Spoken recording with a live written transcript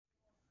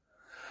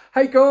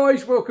Hey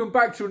guys, welcome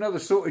back to another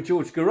Sorted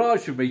George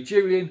Garage with me,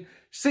 Julian.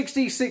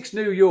 66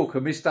 New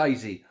Yorker, Miss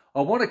Daisy. I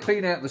want to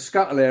clean out the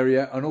scuttle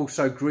area and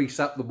also grease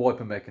up the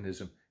wiper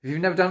mechanism. If you've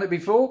never done it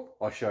before,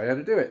 I'll show you how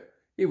to do it.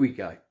 Here we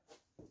go.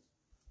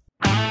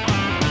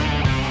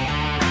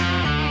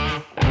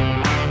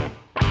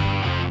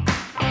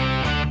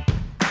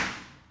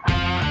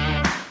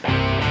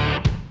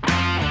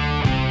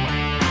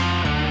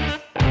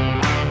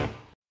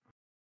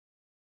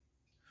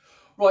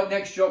 Right,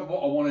 next job,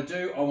 what I want to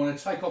do, I want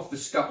to take off the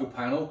scuttle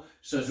panel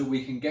so that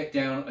we can get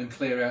down and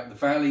clear out the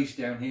valleys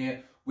down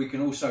here. We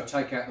can also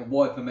take out the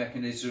wiper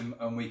mechanism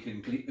and we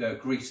can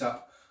grease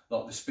up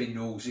like the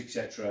spindles,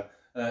 etc.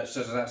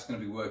 So that's going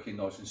to be working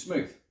nice and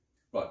smooth.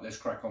 Right, let's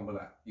crack on with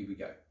that. Here we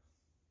go.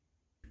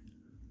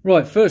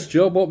 Right, first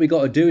job, what we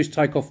got to do is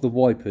take off the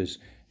wipers.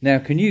 Now,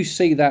 can you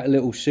see that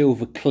little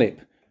silver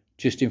clip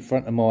just in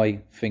front of my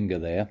finger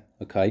there?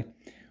 Okay,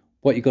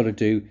 what you've got to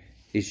do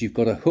is you've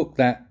got to hook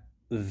that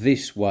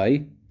this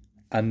way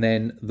and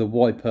then the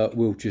wiper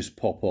will just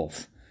pop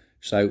off.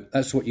 So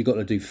that's what you've got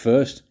to do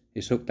first,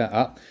 is hook that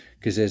up,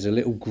 because there's a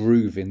little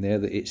groove in there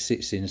that it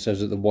sits in so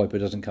that the wiper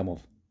doesn't come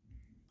off.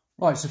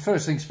 Right, so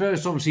first things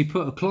first, obviously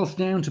put a cloth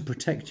down to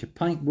protect your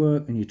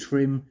paintwork and your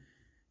trim,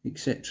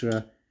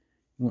 etc.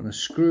 You want a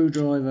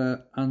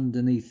screwdriver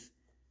underneath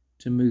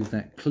to move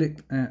that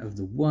clip out of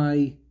the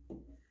way,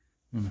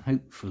 and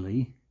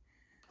hopefully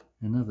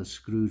another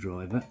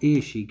screwdriver.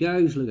 Here she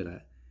goes, look at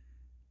that.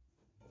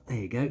 There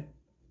you go.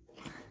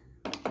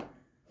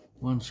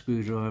 One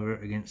screwdriver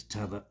against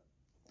t'other.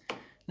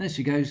 There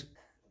she goes.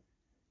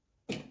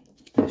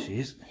 There she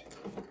is.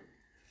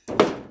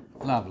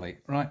 Lovely.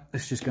 Right,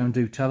 let's just go and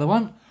do t'other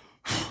one.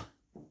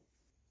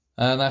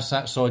 And that's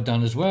that side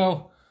done as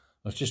well.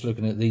 I was just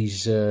looking at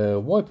these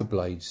wiper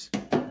blades.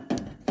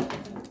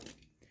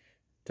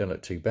 Don't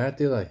look too bad,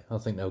 do they? I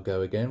think they'll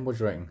go again. What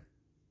do you reckon?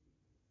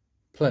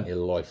 Plenty of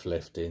life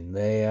left in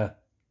there.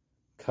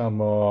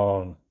 Come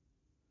on.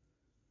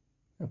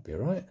 That'll be all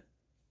right.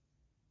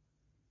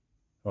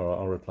 All right,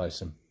 I'll replace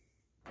them.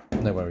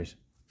 No worries.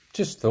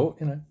 Just thought,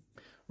 you know.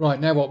 Right,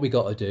 now what we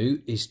got to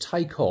do is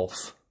take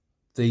off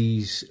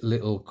these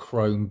little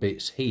chrome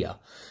bits here.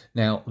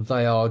 Now,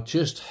 they are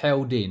just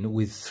held in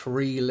with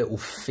 3 little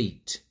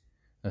feet,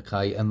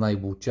 okay, and they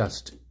will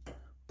just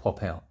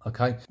pop out,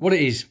 okay. What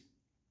it is,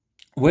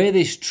 where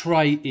this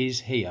tray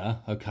is here,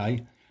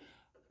 okay,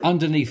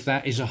 underneath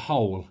that is a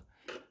hole.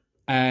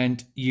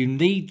 And you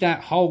need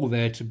that hole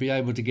there to be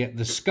able to get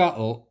the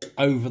scuttle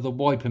over the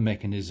wiper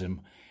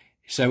mechanism.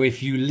 So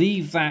if you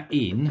leave that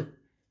in,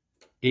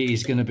 it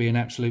is going to be an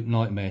absolute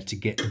nightmare to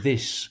get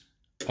this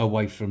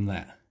away from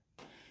that.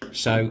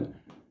 So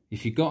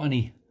if you've got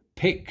any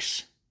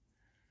picks,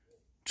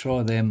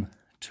 try them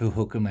to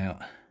hook them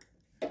out.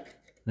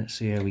 Let's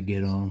see how we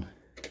get on.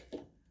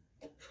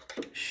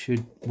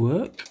 Should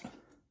work.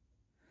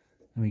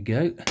 There we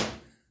go.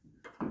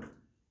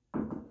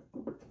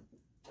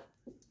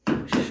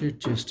 Should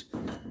just,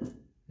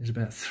 there's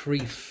about 3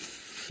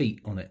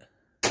 feet on it.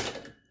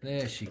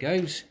 There she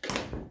goes.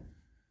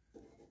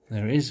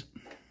 There it is.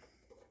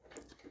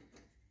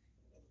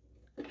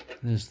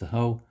 There's the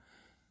hole.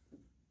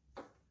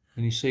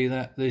 Can you see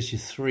that? There's your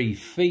 3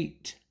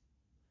 feet.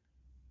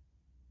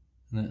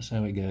 And that's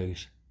how it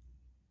goes.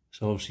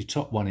 So obviously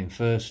top one in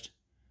first,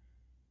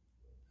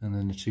 and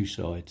then the 2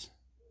 sides.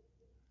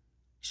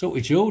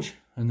 Sorted, George,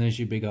 and there's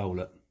your big hole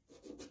up.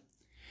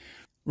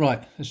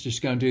 Right, let's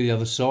just go and do the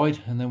other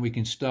side and then we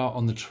can start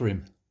on the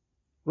trim.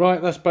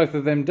 Right, that's both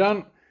of them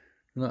done.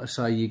 Like I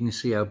say, you can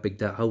see how big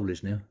that hole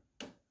is now.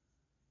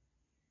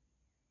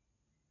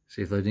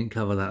 See, if they didn't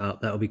cover that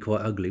up, that would be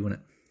quite ugly,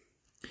 wouldn't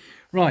it?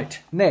 Right,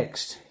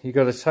 next, you've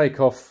got to take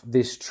off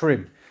this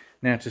trim.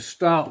 Now, to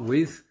start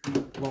with,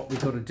 what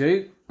we've got to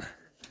do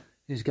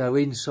is go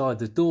inside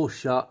the door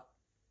shut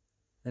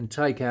and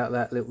take out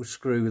that little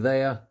screw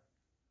there,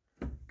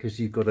 because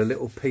you've got a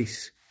little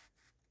piece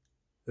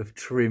of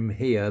trim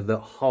here that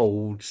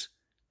holds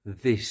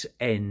this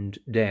end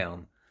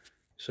down.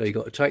 So you've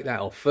got to take that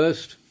off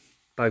first,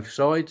 both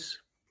sides.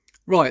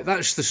 Right,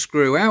 that's the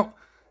screw out.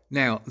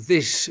 Now,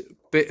 this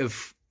bit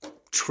of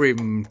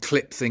trim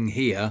clip thing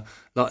here,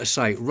 like I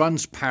say,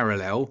 runs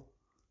parallel.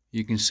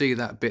 You can see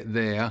that bit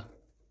there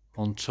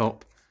on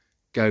top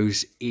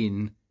goes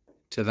in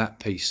to that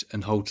piece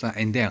and holds that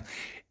end down.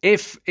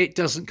 If it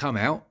doesn't come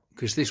out,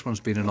 because this one's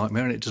been a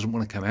nightmare and it doesn't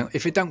want to come out,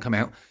 if it don't come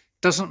out,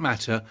 doesn't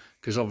matter,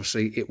 because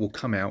obviously it will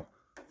come out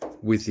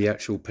with the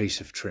actual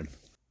piece of trim.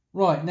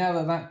 Right, now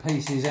that that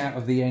piece is out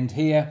of the end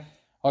here,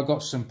 I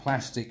got some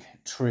plastic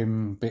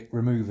trim bit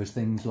removers,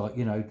 things like,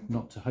 you know,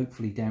 not to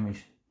hopefully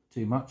damage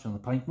too much on the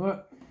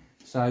paintwork.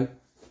 So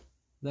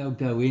they'll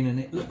go in, and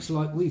it looks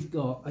like we've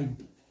got a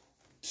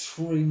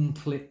trim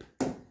clip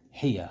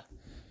here.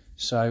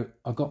 So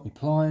I've got my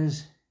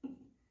pliers.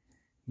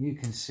 You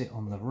can sit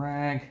on the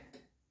rag.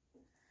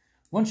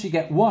 Once you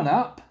get one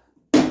up,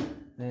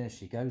 there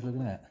she goes, look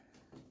at that.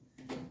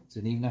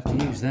 Didn't even have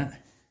to use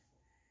that.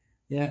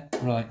 Yeah,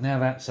 right, now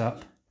that's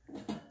up.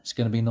 It's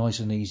going to be nice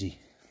and easy.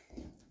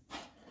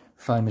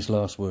 Famous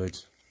last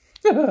words.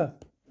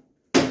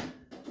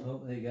 Oh,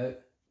 there you go.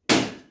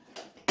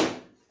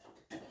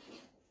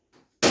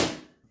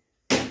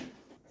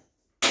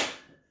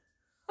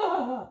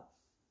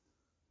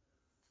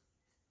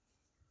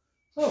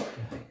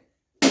 Okay.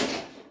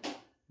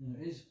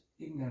 There it is.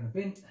 You can go in a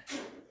bin.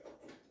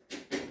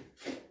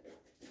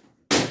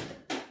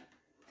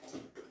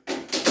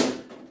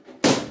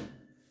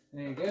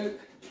 There you go.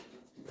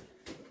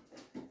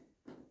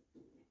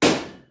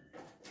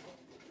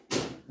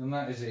 And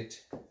that is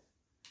it.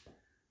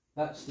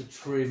 That's the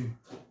trim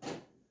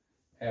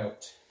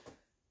out.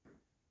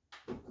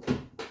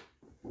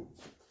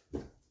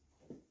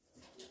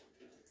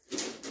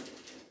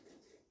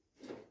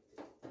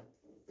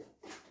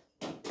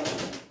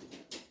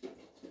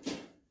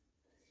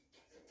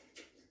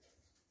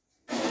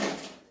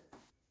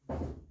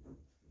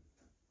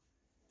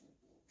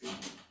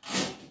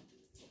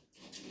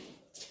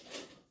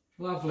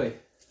 Lovely.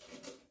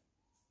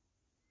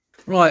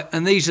 Right,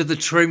 and these are the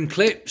trim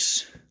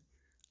clips.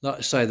 Like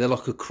I say, they're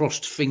like a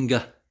crossed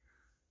finger.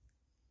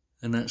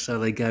 And that's how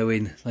they go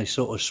in. They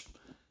sort of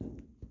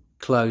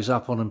close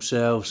up on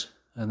themselves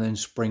and then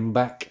spring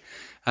back.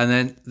 And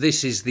then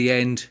this is the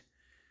end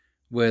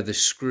where the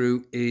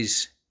screw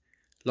is.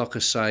 Like I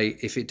say,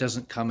 if it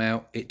doesn't come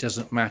out, it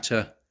doesn't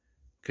matter,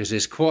 because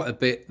there's quite a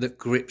bit that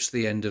grips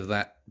the end of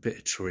that bit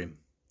of trim.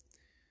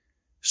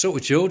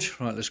 Sorted, George.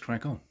 Right, let's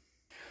crack on.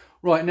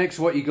 Right, next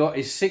what you got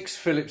is 6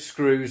 Phillips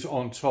screws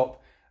on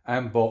top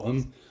and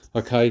bottom.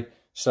 Okay,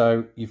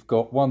 so you've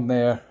got one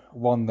there,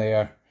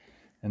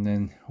 and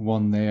then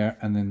one there,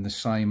 and then the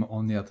same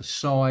on the other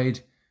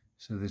side.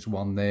 So there's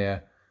one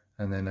there,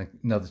 and then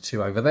another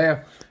 2 over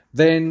there.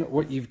 Then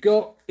what you've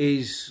got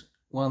is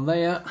one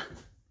there,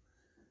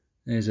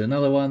 there's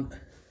another one,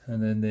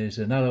 and then there's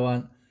another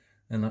one.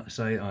 And like I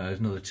say, there's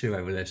another 2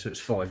 over there, so it's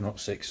 5, not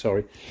 6,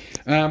 sorry.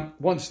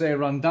 Once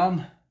they're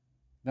undone,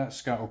 that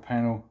scuttle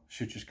panel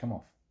should just come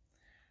off.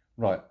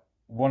 Right,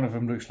 one of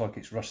them looks like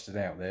it's rusted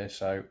out there,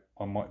 so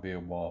I might be a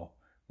while.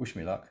 Wish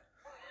me luck.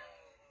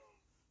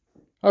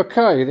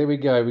 Okay, there we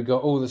go. We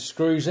got all the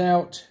screws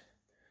out.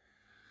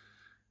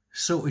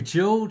 Sorted,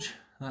 George.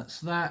 That's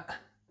that.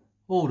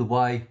 All the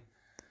way.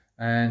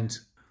 And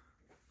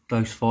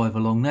those 5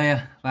 along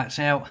there. That's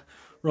out.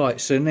 Right,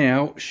 so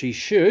now she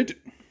should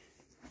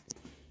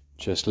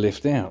just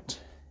lift out.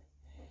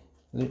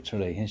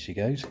 Literally, here she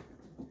goes.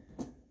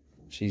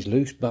 She's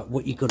loose, but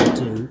what you've got to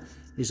do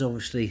is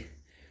obviously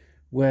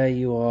where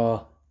you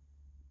are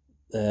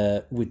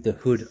with the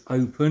hood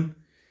open,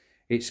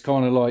 it's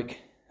kind of like,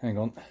 hang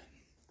on,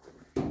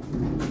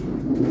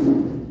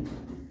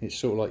 it's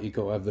sort of like you've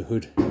got to have the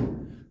hood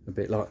a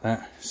bit like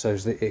that so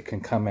that it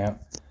can come out,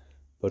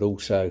 but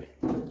also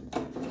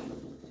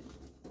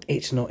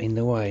it's not in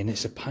the way, and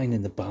it's a pain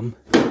in the bum.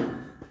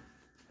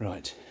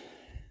 Right,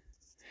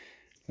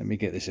 let me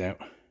get this out.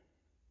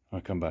 I'll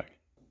come back.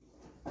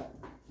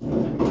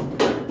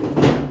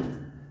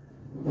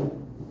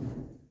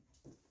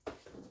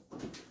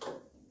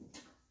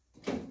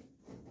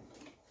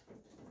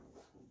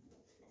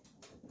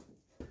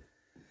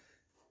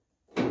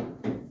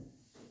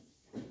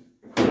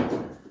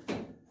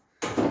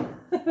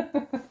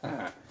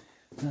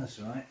 That's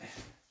right.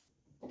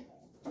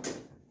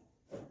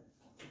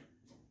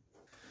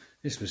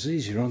 This was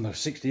easier on the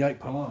 68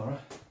 Polara.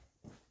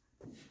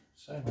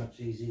 So much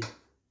easier.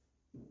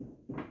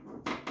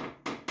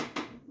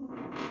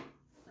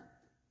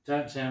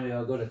 Don't tell me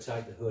I've got to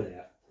take the hood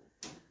out.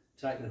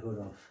 Take the hood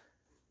off.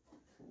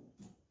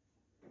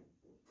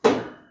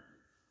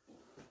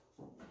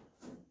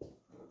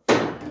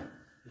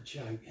 You're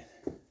joking.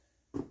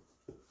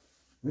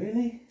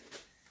 Really?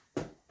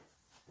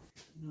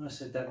 I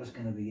said that was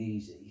going to be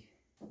easy.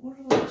 What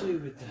do I do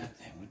with that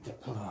then, with the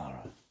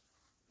Polara?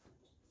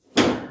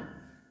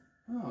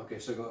 Oh, I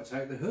guess I've got to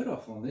take the hood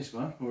off on this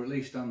one, or at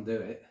least undo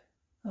it.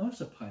 Oh,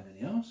 that's a pain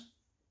in the arse.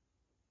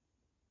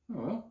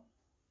 Oh well.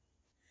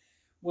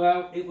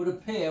 Well, it would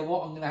appear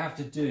what I'm going to have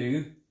to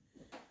do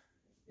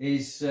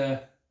is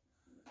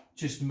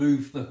just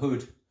move the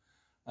hood.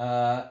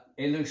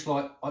 It looks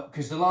like,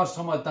 because the last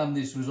time I'd done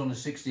this was on a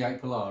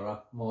 68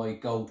 Polara, my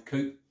gold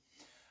coupe,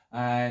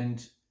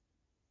 and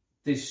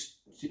this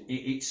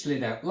it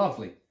slid out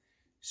lovely.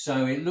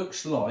 So it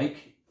looks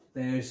like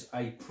there's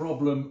a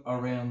problem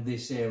around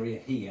this area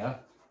here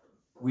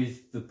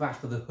with the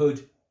back of the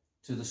hood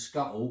to the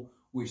scuttle,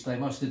 which they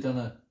must have done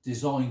a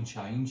design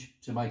change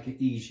to make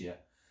it easier.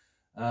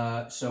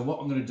 So what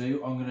I'm going to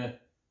do, I'm going to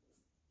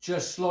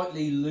just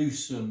slightly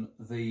loosen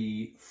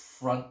the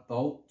front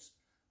bolt,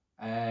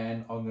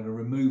 and I'm going to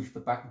remove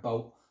the back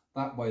bolt.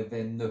 That way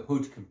then the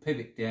hood can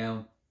pivot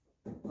down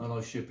and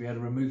I should be able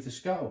to remove the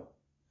scuttle.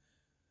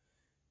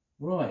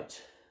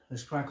 Right,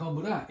 let's crack on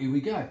with that. Here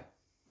we go.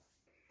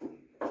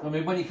 I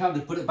mean, when you come to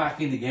put it back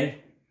in again,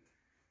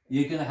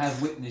 you're going to have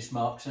witness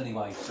marks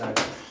anyway, so.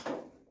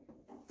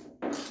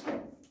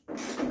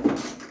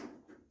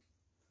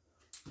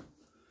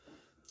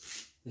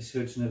 This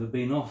hood's never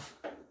been off.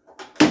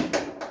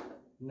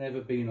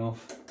 Never been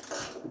off.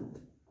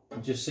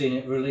 I've just seen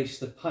it release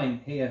the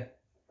paint here.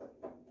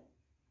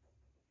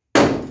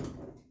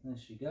 There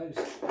she goes.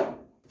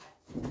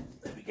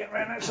 Let me get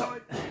around that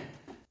side.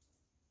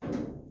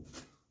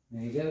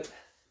 There you go.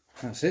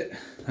 That's it.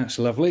 That's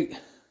lovely.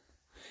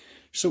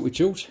 Sorted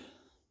short.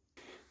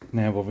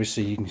 Now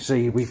obviously you can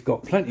see we've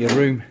got plenty of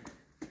room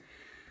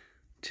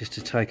just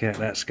to take out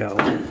that scuttle.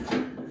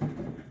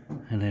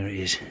 And there it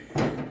is.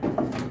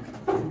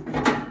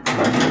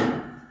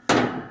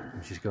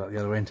 Let's just go up the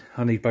other end.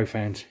 I need both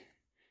hands.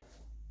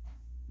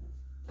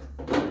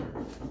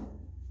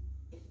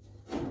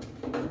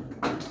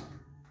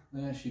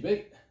 There she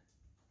be.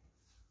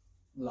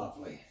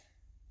 Lovely.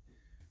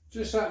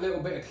 Just that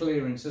little bit of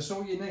clearance, that's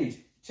all you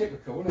need.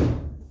 Typical, isn't it?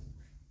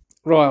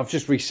 Right, I've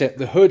just reset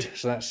the hood,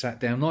 so that's sat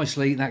down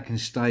nicely. That can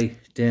stay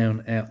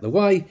down out the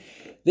way.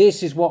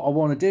 This is what I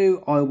want to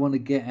do. I want to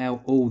get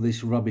out all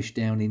this rubbish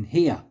down in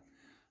here.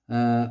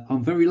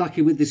 I'm very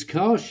lucky with this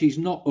car. She's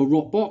not a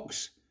rot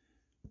box,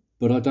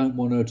 but I don't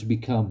want her to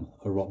become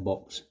a rot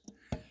box.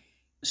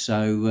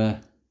 So,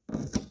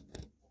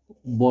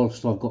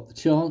 whilst I've got the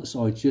chance,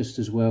 I just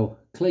as well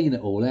clean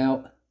it all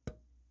out.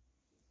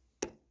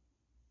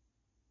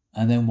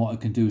 And then what I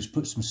can do is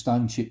put some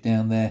stone chip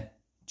down there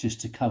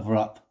just to cover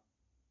up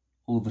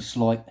all the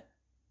slight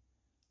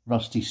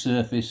rusty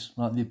surface,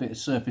 like the bit of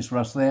surface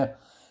rust there.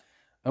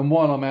 And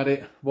while I'm at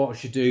it, what I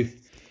should do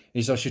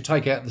is I should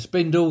take out the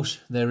spindles.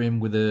 They're in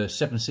with a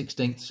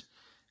 7/16,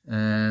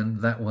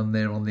 and that one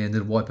there on the end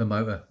of the wiper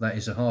motor, that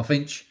is a 1/2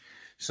 inch.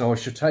 So I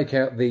should take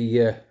out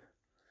the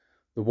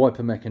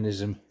wiper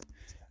mechanism,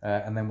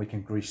 and then we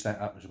can grease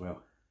that up as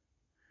well.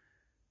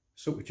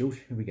 Sorted,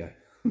 George. Here we go.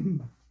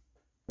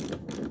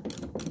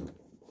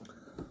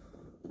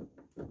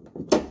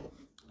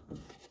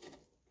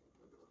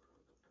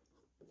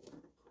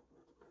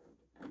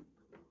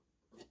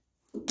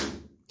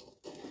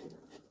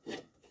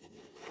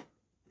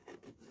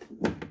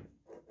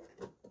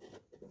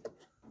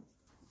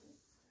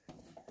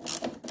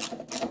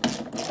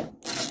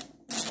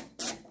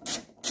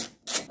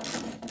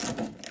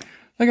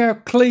 Look how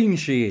clean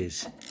she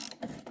is.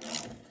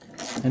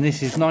 And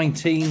this is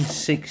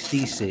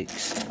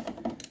 1966.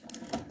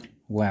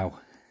 Wow.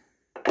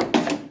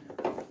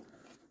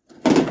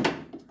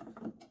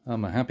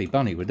 I'm a happy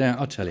bunny with that,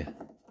 I'll tell you.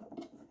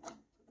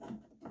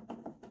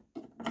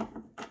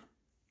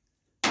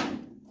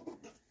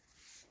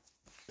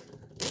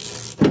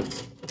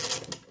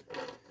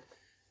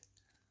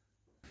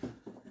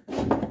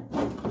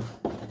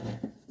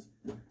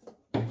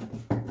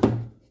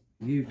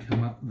 You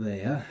come up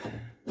there,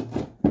 and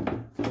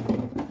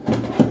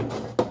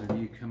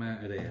you come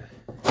out of there.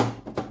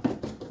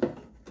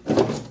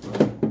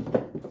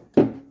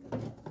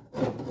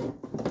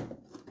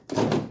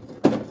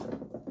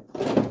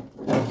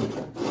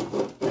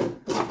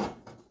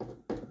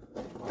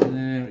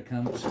 There it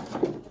comes.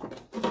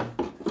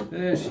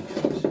 There she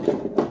comes.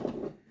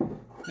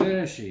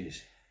 There she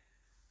is.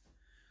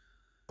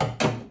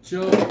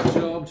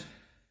 Jobbed.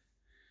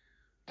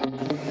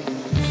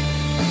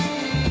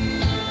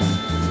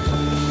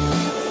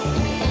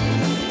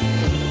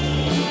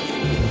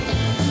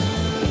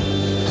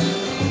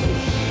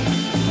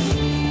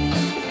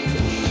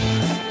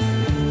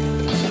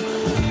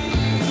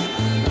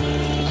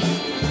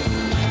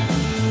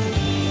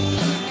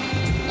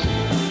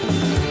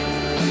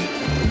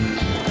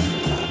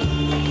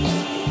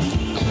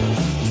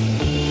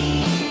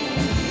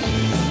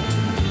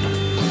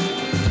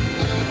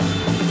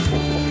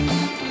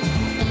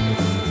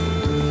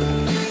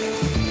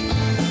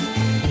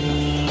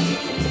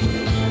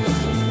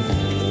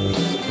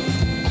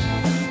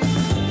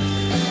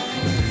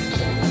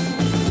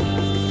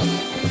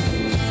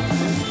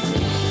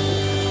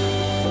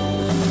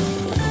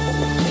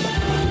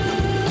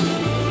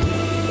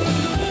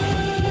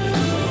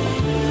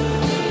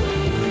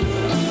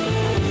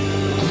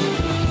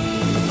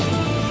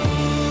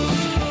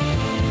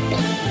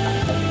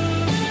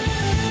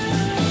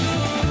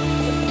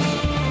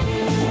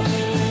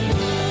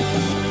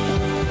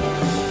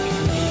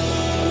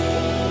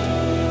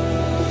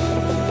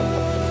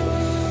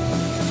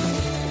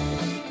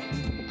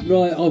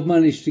 Right, I've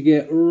managed to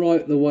get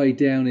right the way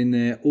down in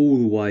there, all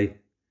the way.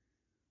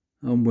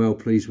 I'm well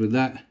pleased with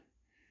that.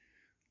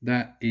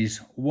 That is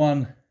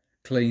one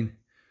clean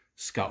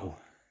scuttle.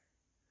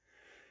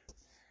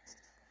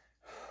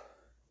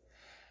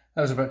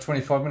 That was about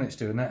 25 minutes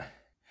doing that.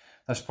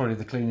 That's probably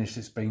the cleanest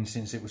it's been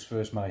since it was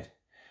first made.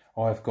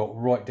 I've got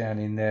right down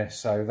in there,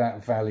 so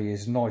that valley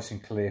is nice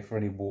and clear for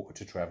any water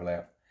to travel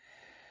out.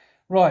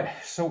 Right,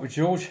 sorted,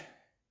 George.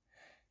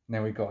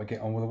 Now we've got to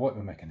get on with the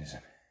wiper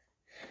mechanism.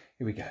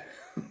 Here we go.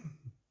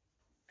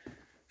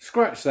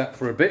 Scratch that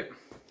for a bit.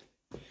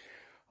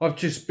 I've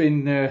just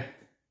been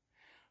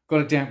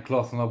got a damp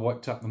cloth and I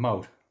wiped up the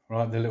mould,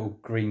 right? The little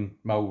green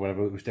mould,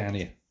 whatever it was down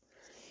here.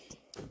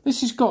 This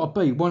has got to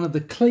be one of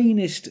the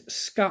cleanest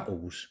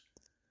scuttles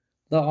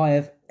that I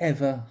have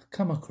ever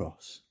come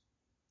across.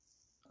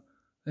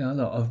 Yeah,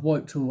 look, I've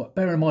wiped all.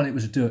 Bear in mind it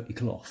was a dirty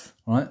cloth,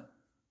 right?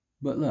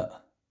 But look,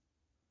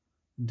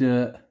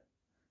 dirt,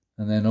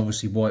 and then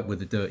obviously wipe with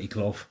the dirty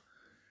cloth.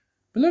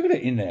 But look at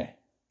it in there.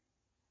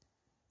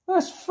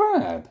 That's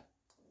fab.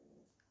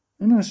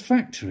 A nice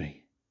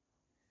factory.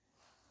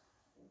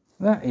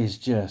 That is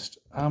just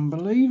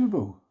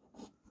unbelievable.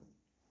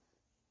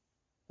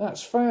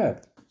 That's fab.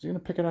 Is he going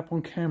to pick it up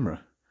on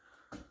camera?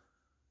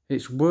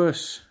 It's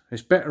worse.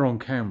 It's better on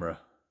camera.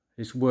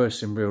 It's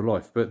worse in real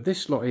life. But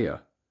this lot here,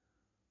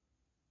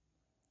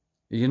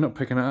 you're not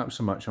picking it up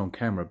so much on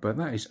camera, but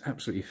that is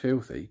absolutely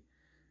filthy.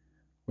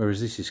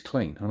 Whereas this is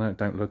clean. I know,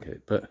 don't look at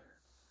it, but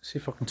see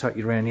if I can take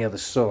you around the other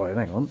side.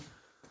 Hang on.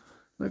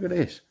 Look at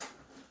this.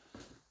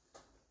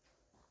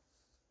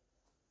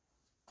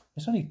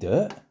 It's only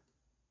dirt.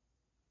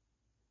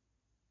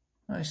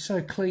 That is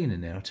so clean in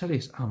there. I tell you,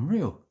 it's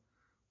unreal.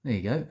 There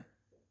you go.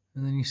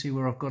 And then you see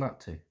where I've got up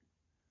to.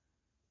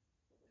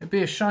 It'd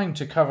be a shame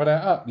to cover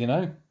that up, you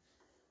know.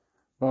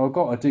 But I've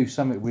got to do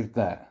something with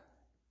that.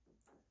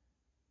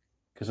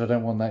 Because I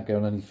don't want that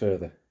going any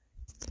further.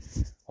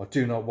 I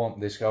do not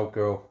want this old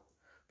girl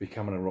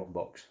becoming a rock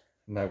box.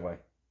 No way.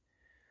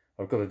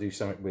 I've got to do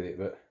something with it,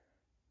 but...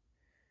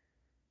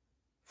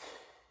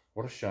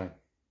 what a shame.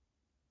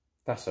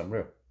 That's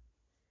unreal.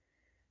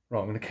 Right,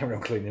 I'm going to carry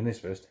on cleaning this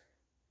first.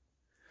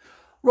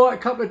 Right,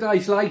 a couple of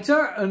days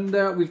later, and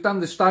we've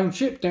done the stone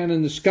chip down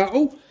in the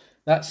Scuttle.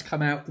 That's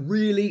come out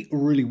really,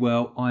 really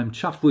well. I'm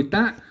chuffed with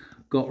that.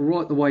 Got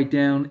right the way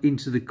down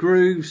into the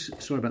grooves.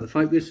 Sorry about the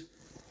focus.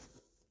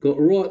 Got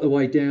right the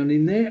way down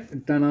in there.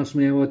 Don't ask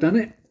me how I done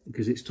it,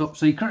 because it's top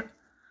secret.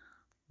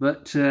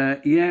 But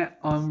yeah,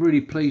 I'm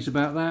really pleased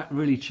about that.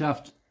 Really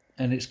chuffed.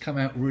 And it's come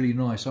out really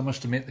nice. I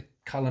must admit, the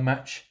colour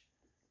match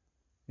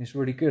is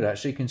really good,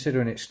 actually,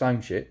 considering it's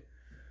stone chip.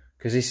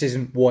 Because this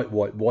isn't white.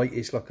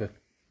 It's like a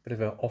bit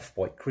of an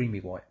off-white, creamy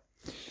white.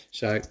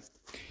 So,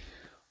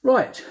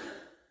 right.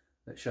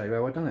 Let's show you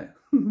how I've done it.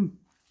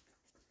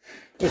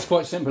 It's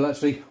quite simple,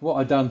 actually. What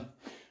I've done,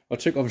 I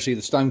took obviously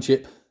the stone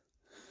chip,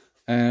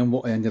 and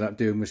what I ended up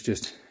doing was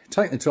just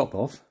take the top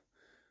off,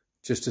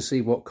 just to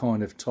see what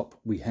kind of top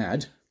we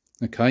had.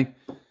 Okay,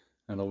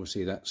 and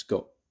obviously that's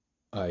got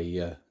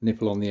a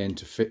nipple on the end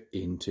to fit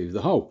into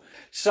the hole.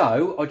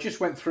 So I just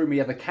went through my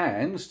other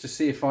cans to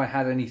see if I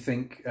had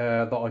anything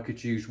that I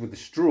could use with a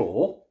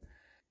straw,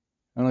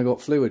 and I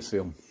got fluid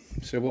film.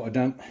 So what I've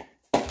done,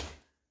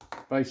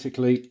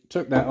 basically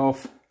took that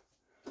off.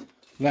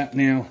 That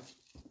now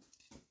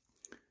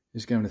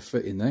is going to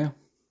fit in there,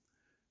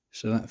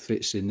 so that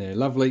fits in there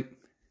lovely.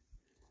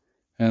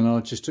 And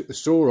I just took the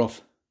straw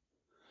off,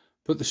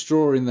 put the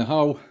straw in the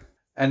hole,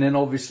 and then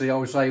obviously I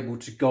was able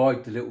to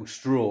guide the little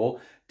straw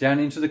down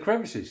into the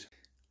crevices.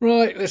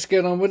 Right, let's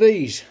get on with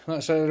these. Like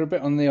I say, they're a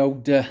bit on the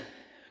old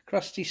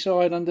crusty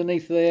side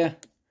underneath there,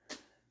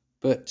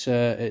 but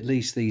at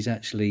least these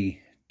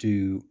actually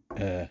do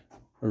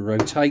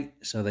rotate,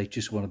 so they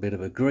just want a bit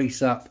of a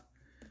grease up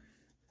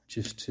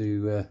just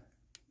to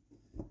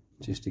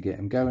get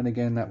them going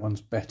again. That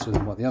one's better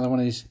than what the other one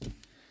is.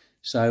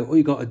 So all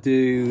you got to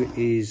do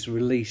is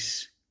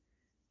release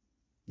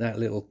that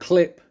little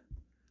clip,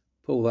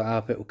 pull that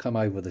up, it will come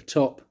over the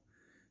top,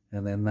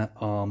 and then that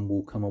arm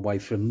will come away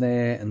from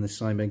there, and the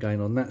same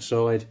again on that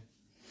side,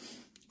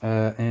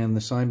 and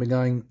the same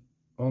again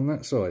on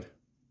that side.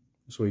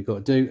 That's all you've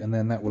got to do, and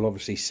then that will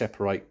obviously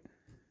separate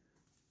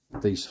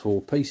these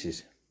four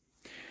pieces.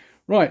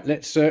 Right,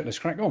 let's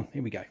crack on.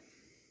 Here we go.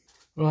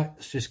 Right,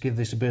 let's just give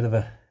this a bit of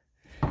a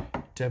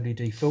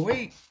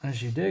WD-40,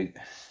 as you do.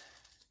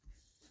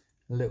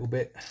 A little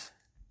bit,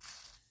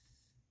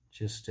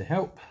 just to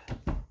help.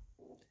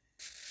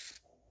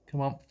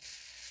 Come on.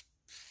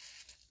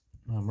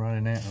 I'm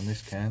running out on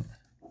this can,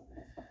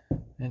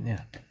 ain't ya?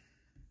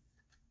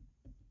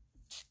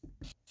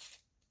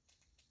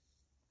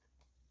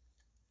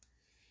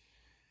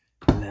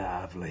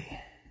 Lovely.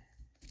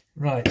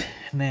 Right,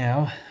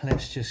 now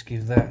let's just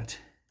give that,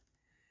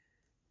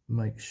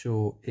 make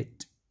sure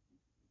it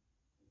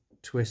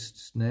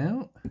twists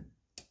now.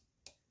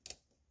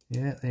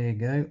 Yeah, there you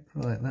go.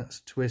 Right,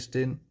 that's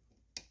twisting.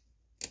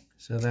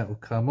 So that will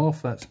come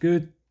off, that's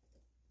good.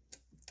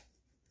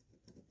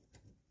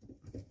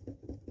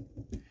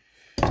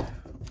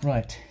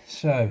 Right,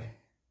 so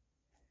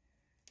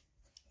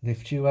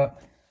lift you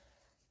up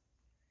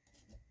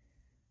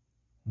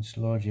and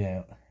slide you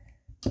out.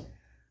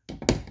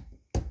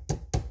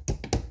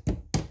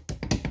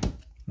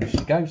 There she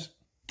goes.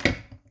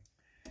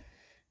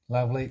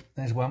 Lovely,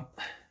 there's one.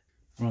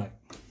 Right,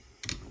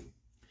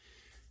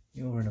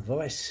 you're in a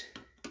vice.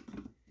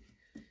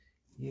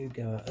 You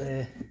go up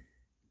there,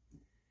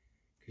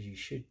 because you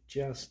should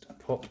just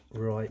pop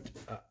right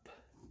up,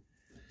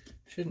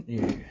 shouldn't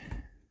you?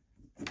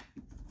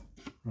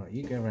 Right,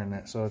 you go around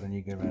that side and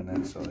you go around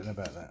that side. How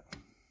about that?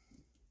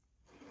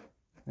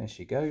 There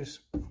she goes.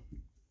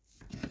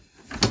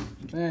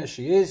 There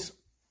she is.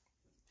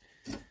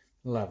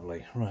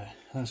 Lovely. Right,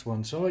 that's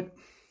one side.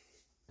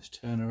 Let's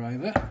turn her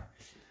over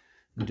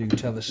and do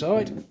the other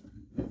side.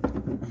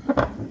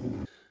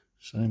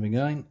 Same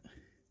again.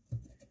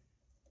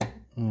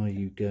 Are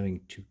you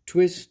going to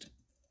twist?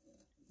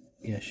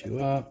 Yes, you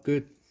are.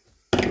 Good.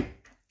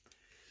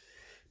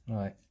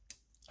 Right.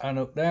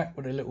 Unhook that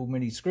with a little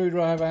mini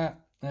screwdriver.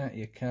 Out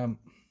you come.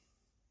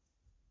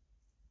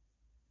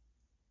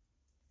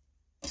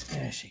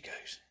 There she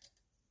goes.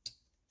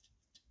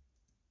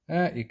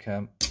 Out you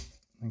come.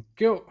 Thank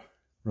you.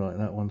 Right,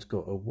 that one's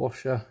got a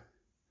washer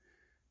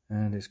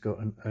and it's got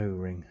an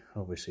O-ring.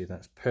 Obviously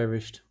that's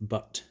perished,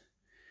 but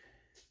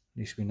at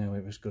least we know where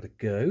it's got to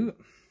go.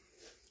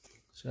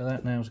 So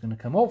that now is going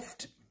to come off.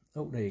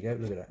 Oh, there you go.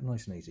 Look at that.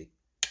 Nice and easy.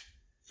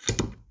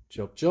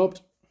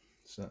 Jobbed.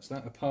 So that's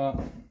that apart.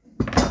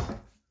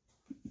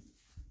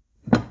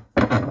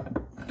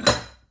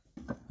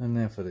 And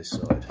now for this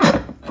side.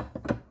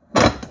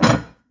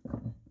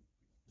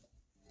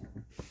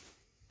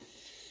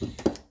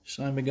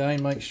 Same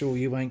again, make sure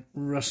you ain't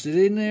rusted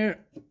in there.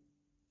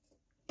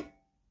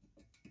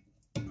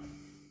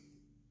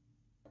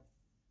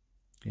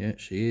 Yeah,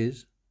 she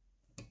is.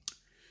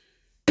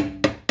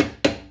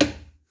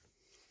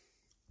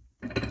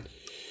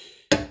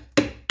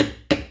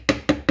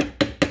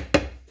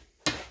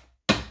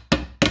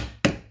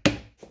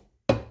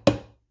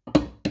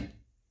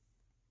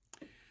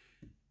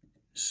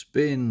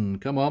 Spin,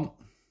 come on.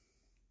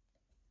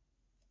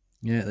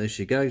 Yeah, there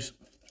she goes.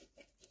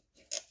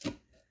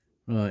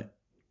 Right,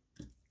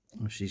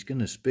 well, she's going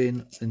to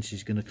spin, then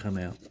she's going to come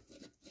out.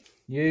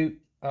 You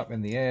up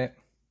in the air,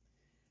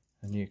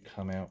 and you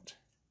come out.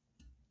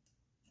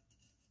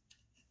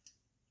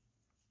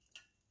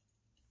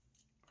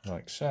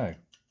 Like so.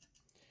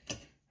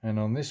 And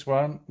on this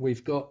one,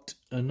 we've got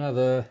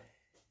another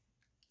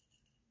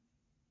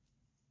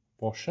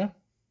washer,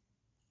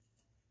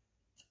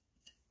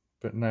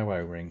 but no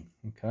O-ring,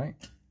 okay.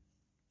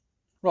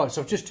 Right,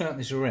 so I've just turned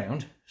this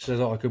around so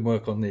that I can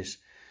work on this.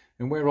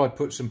 And where I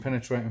put some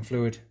penetrating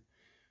fluid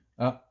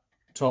up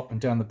top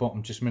and down the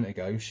bottom just a minute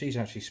ago, she's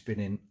actually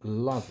spinning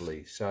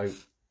lovely. So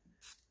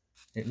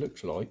it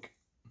looks like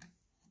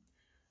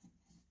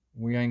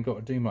we ain't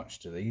got to do much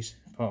to these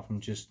apart from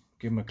just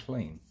give them a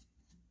clean.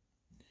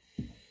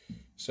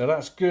 So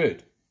that's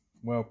good.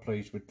 Well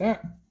pleased with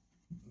that.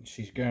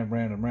 She's going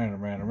round and round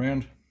and round and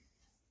round.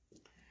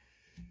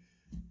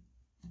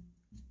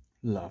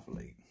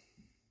 Lovely.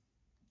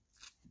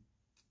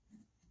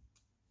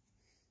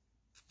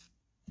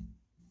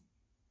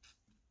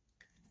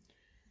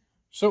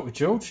 Sorted,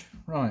 George.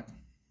 Right.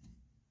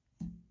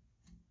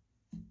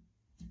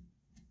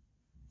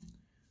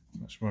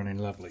 That's running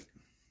lovely.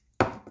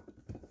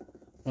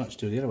 Let's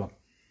do the other one.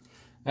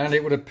 And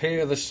it would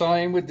appear the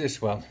same with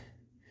this one.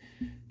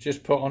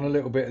 Just put on a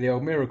little bit of the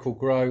old Miracle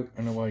Grow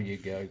and away you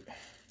go.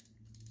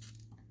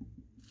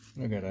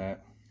 Look at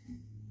that.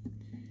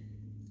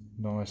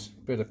 Nice.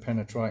 Bit of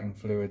penetrating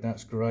fluid,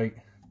 that's great.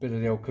 Bit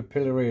of the old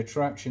capillary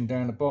attraction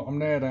down the bottom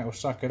there, that'll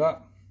suck it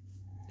up.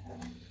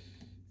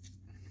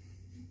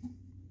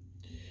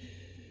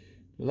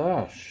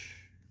 Lush.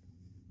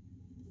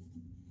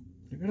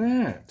 Look at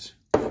that.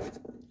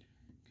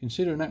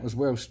 Considering that was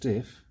well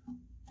stiff.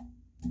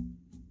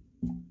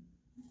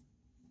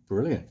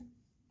 Brilliant.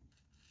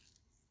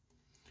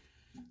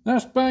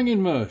 That's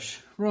banging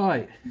mush.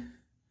 Right.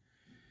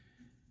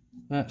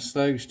 That's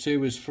those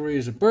two as free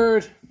as a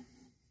bird.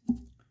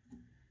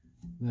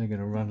 They're going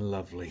to run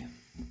lovely.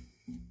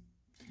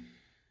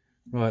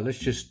 Right, let's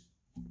just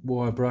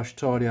wire brush,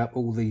 tidy up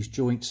all these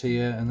joints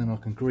here, and then I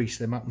can grease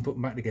them up and put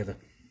them back together.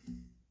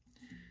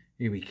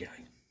 Here we go.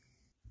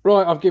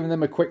 Right, I've given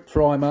them a quick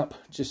prime up,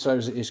 just so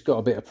that it's got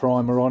a bit of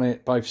primer on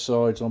it, both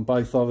sides on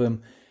both of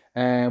them.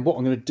 And what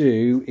I'm going to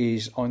do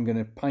is I'm going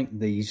to paint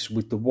these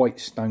with the white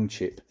stone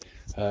chip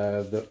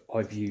that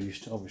I've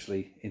used,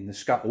 obviously, in the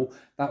scuttle.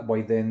 That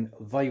way, then,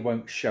 they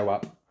won't show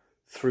up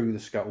through the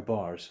scuttle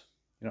bars.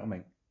 You know what I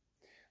mean?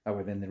 That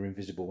way, then, they're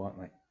invisible, aren't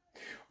they?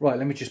 Right,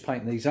 let me just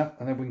paint these up,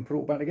 and then we can put it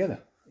all back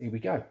together. Here we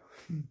go.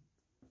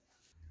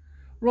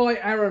 Right,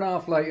 hour and a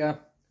half later,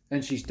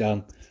 and she's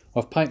done.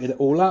 I've painted it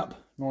all up,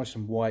 nice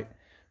and white,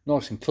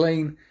 nice and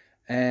clean,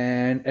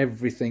 and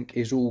everything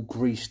is all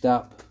greased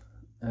up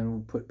and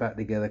all put back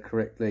together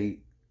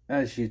correctly,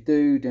 as you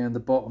do, down the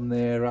bottom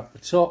there, up the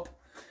top.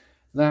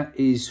 That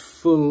is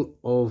full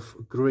of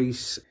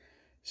grease,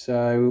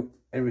 so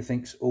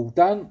everything's all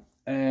done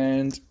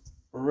and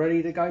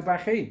ready to go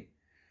back in.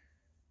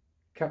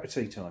 Cup of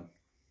tea time,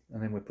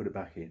 and then we'll put it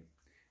back in.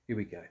 Here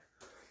we go.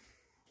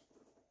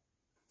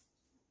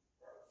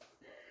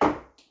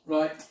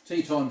 Right,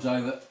 tea time's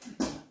over.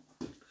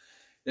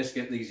 Let's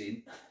get these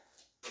in.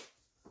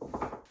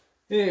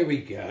 Here we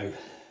go.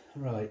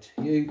 Right,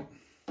 you.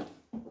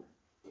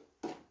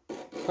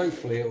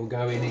 Hopefully it will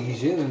go in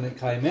easier than it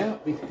came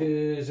out,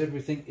 because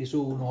everything is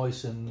all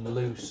nice and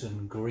loose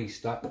and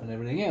greased up and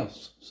everything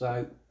else.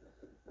 So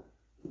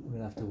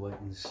we'll have to wait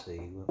and see,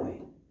 won't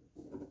we?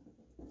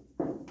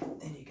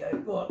 There you go.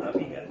 Right, up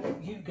you go.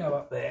 You go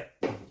up there.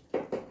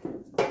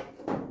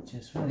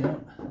 Just for now.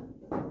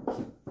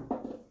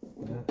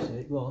 That's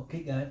it. Go on,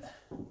 keep going.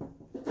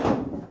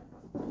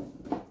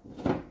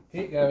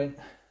 Keep going.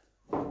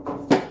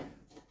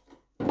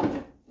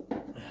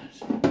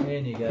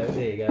 In you go.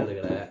 There you go. Look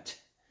at that.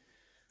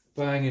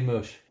 Banging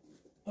mush.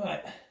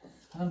 Right,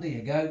 under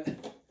you go.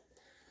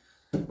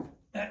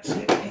 That's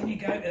it. In you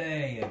go.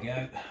 There you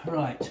go.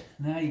 Right,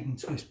 now you can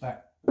twist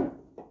back.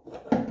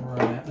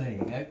 Right, there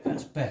you go.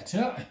 That's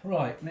better.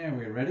 Right, now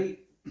we're ready.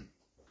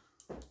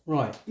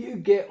 Right, you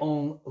get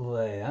on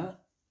there.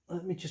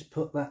 let me just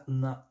put that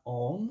nut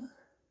on.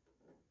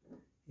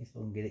 If I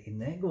can get it in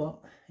there, go on.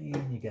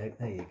 In you go,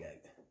 there you go.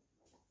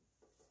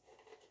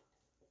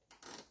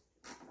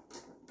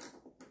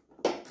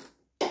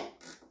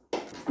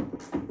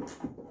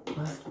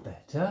 That's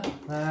better,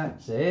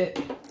 that's it.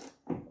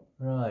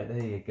 Right,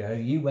 there you go.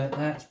 You went,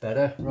 that's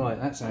better. Right,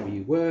 that's how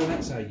you were,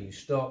 that's how you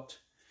stopped.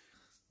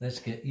 Let's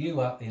get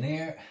you up in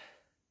here.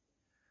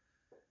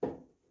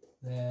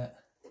 There.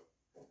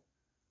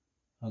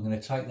 I'm going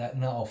to take that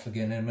nut off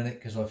again in a minute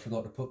because I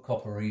forgot to put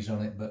copper reeds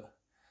on it, but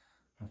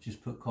I've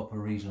just put copper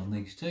reeds on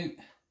these two.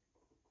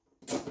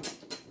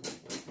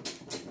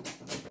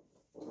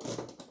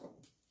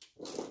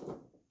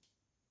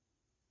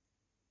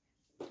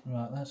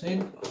 Right, that's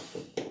in.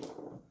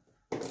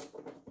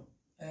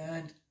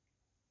 And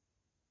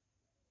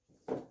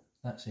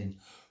that's in.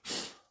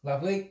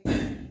 Lovely.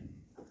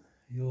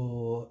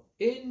 You're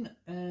in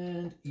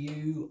and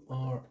you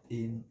are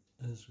in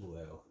as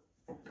well.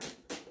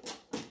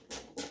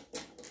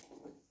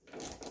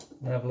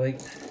 Lovely.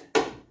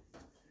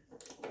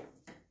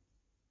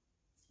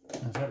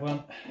 That's that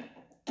one.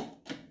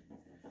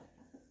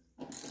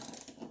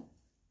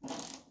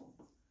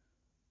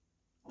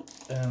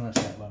 And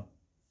that's that one.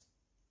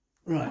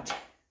 Right.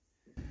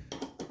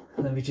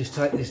 Let me just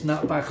take this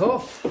nut back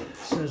off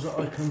so that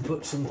I can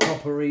put some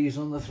copper reeds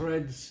on the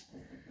threads.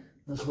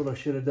 That's what I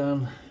should have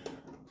done.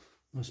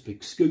 Nice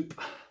big scoop.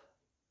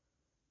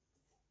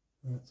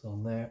 That's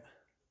on there.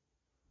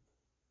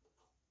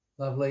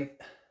 Lovely.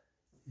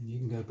 And you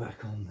can go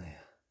back on there.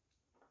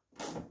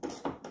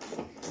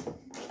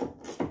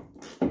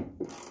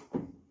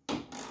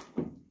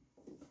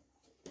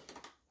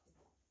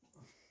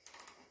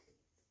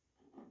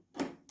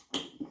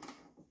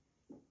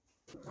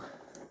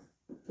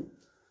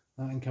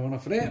 That ain't coming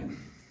off of there.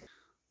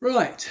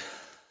 Right.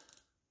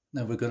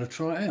 Now we're going to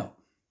try it out.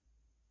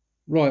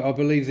 Right, I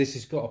believe this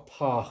has got a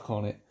park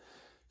on it.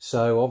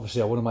 So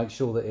obviously I want to make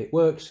sure that it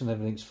works and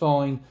everything's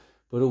fine.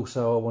 But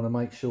also I want to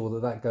make sure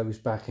that that goes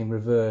back in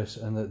reverse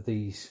and that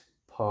these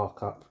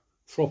park up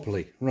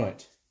properly.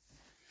 Right.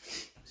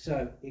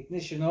 So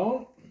ignition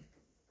on.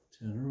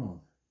 Turn her on.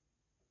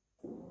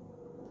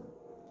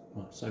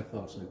 Right, so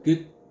far so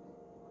good.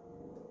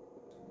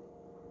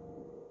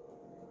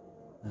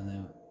 And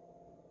now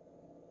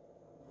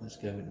let's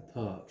go into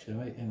park, shall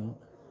we? Hang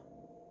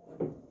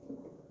on.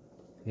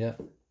 Yeah.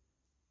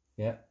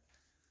 Yeah.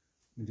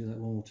 We do that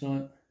one more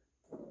time.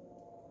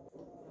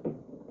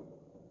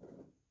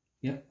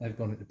 Yeah, they've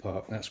gone into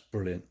park. That's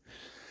brilliant.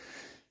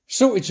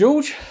 Sorted,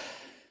 George.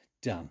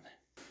 Done.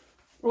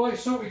 Right,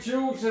 sorted,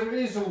 George. There it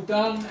is, all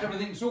done.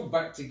 Everything's all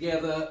back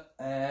together.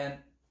 And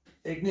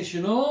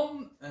ignition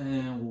on.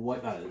 And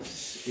white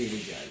those. Here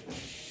we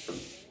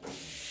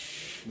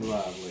go.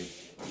 Lovely.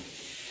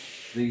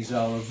 These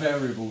are a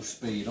variable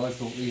speed. I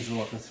thought these were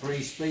like a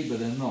 3-speed, but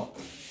they're not.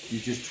 You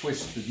just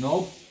twist the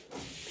knob.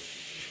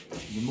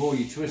 The more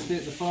you twist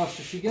it, the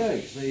faster she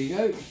goes. There you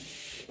go.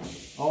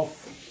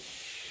 Off.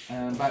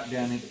 And back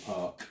down into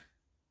park.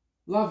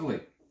 Lovely.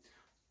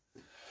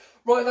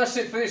 Right, that's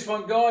it for this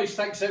one, guys.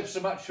 Thanks ever so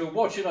much for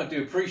watching. I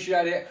do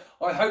appreciate it.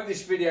 I hope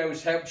this video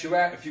has helped you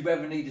out if you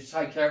ever need to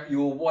take out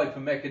your wiper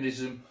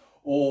mechanism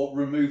or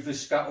remove the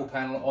scuttle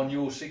panel on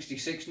your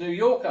 66 New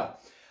Yorker.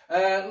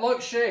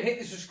 Like, share, hit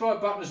the subscribe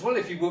button as well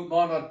if you wouldn't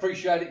mind. I'd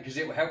appreciate it because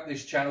it will help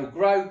this channel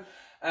grow.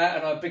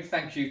 And a big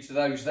thank you to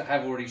those that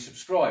have already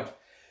subscribed.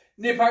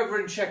 Nip over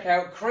and check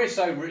out Chris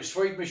over at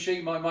Sweet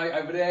Machine, my mate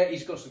over there.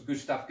 He's got some good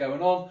stuff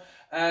going on.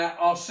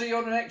 I'll see you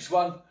on the next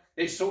one.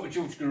 It's Sorted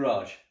George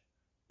Garage.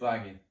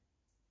 Banging.